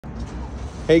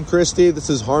Hey Christy, this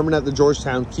is Harmon at the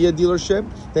Georgetown Kia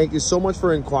dealership. Thank you so much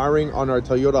for inquiring on our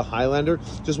Toyota Highlander.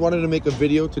 Just wanted to make a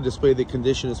video to display the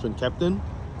condition it's been kept in.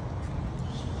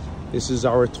 This is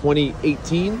our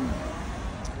 2018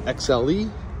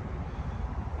 XLE.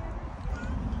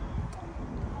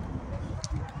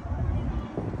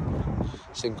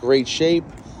 It's in great shape.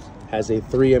 Has a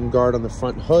 3M guard on the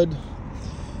front hood.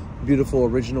 Beautiful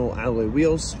original alloy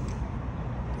wheels.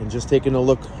 And just taking a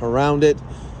look around it,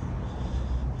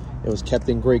 it was kept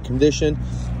in great condition.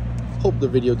 Hope the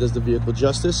video does the vehicle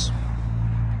justice.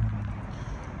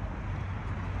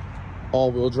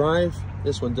 All-wheel drive.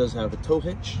 This one does have a tow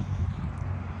hitch.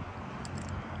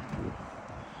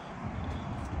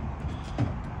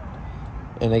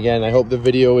 And again, I hope the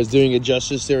video is doing it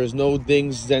justice. There is no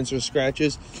dings, dents, or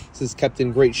scratches. This is kept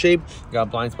in great shape.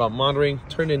 Got blind spot monitoring,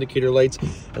 turn indicator lights,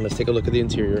 and let's take a look at the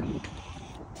interior.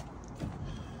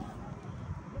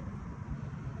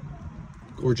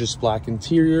 Gorgeous black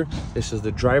interior. This is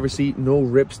the driver's seat. No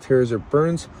rips, tears, or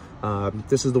burns.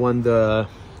 This is the one the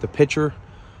picture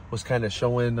was kind of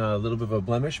showing a little bit of a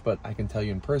blemish, but I can tell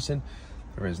you in person,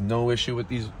 there is no issue with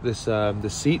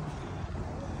this seat.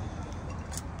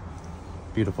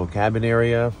 Beautiful cabin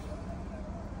area.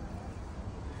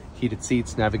 Heated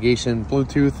seats, navigation,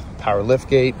 Bluetooth, power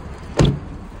liftgate.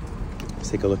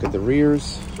 Let's take a look at the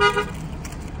rears. Sorry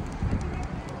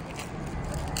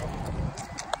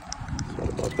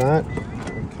about that.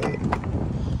 Okay.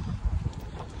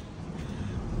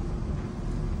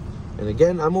 And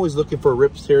again, I'm always looking for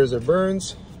rips, tears, or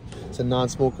burns. It's a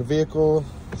non-smoker vehicle.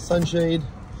 Sunshade.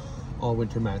 All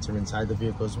winter mats are inside the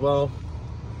vehicle as well.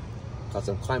 Got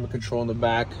some climate control in the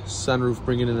back, sunroof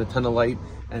bringing in a ton of light,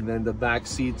 and then the back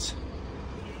seats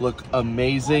look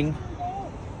amazing.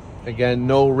 Again,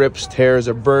 no rips, tears,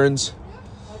 or burns.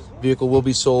 Vehicle will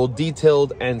be sold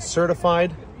detailed and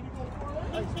certified.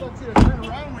 I expect you to turn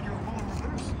around when you're going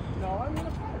reverse. No, I'm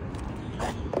gonna fire.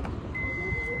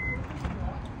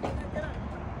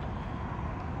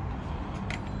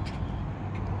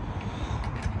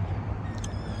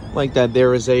 Like that,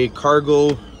 there is a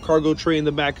cargo tray in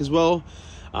the back as well.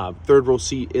 Third row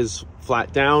seat is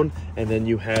flat down, and then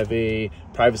you have a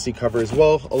privacy cover as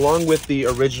well, along with the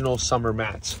original summer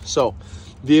mats. So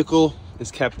vehicle is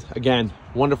kept, again,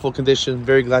 wonderful condition.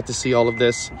 Very glad to see all of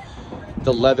this.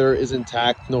 The leather is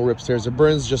intact, no rips, tears, or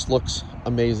burns, just looks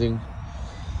amazing.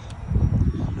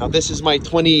 Now this is my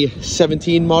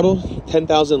 2017 model,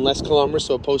 10,000 less kilometers,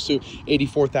 so opposed to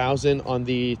 84,000 on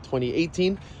the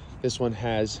 2018. This one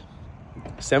has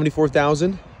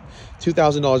 74,000.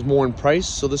 $2,000 more in price.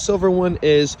 So the silver one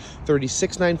is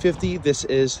 $36,950. This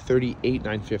is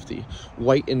 $38,950.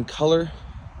 White in color,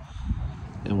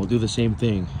 and we'll do the same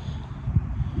thing.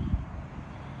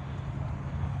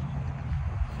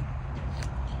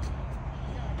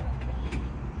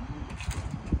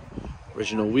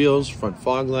 Original wheels, front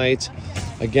fog lights.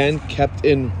 Again, kept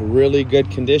in really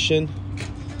good condition.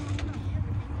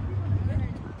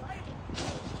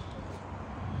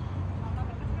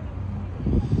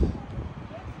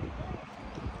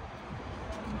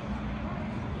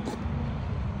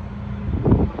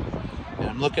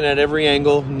 Looking at every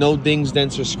angle, no dings,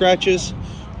 dents, or scratches.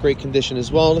 Great condition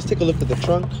as well. Let's take a look at the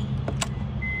trunk.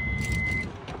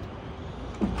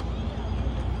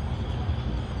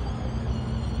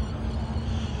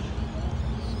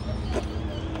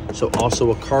 So also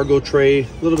a cargo tray, a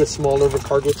little bit smaller of a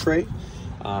cargo tray.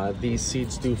 These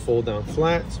seats do fold down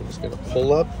flat, so I'm just gonna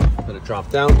pull up, let it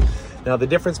drop down. Now the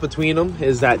difference between them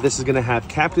is that this is gonna have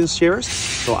captain's chairs,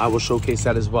 so I will showcase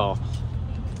that as well.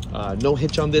 No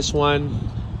hitch on this one,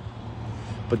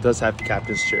 but does have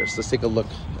captain's chairs. Let's take a look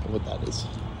at what that is.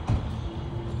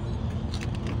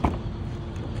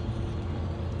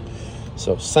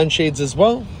 So sunshades as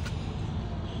well.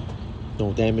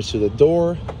 No damage to the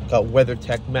door. Got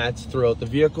WeatherTech mats throughout the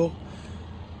vehicle.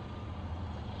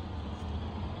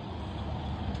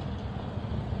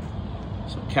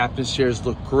 So captain's chairs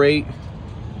look great.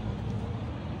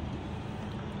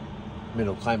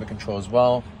 Middle climate control as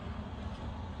well.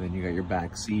 Then you got your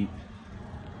back seat.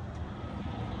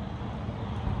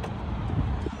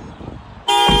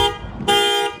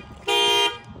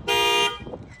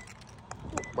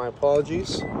 My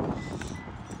apologies.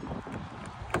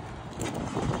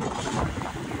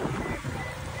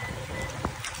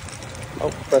 Oh,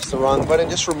 pressed the wrong button.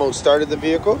 Just remote started the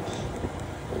vehicle.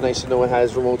 Nice to know it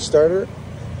has remote starter.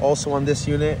 Also on this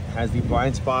unit has the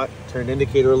blind spot, turn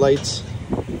indicator lights.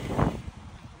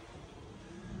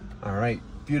 All right,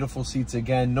 beautiful seats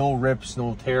again. No rips,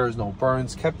 no tears, no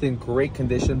burns. Kept in great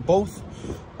condition. Both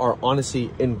are honestly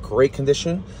in great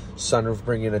condition. Sunroof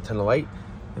bringing a ton of light.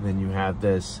 And then you have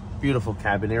this beautiful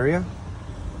cabin area.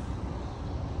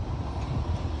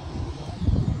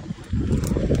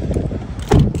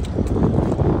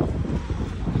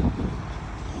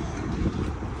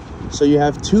 So you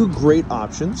have two great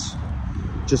options.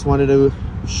 Just wanted to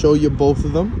show you both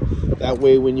of them. That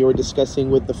way when you're discussing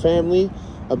with the family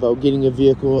about getting a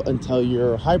vehicle until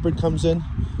your hybrid comes in,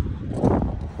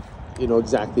 you know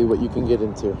exactly what you can get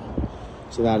into.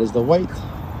 So that is the white.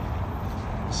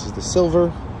 This is the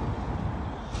silver.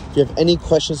 If you have any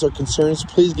questions or concerns,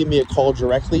 please give me a call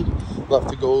directly. Love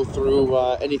to go through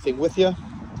anything with you.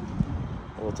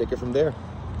 And we'll take it from there.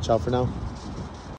 Ciao for now.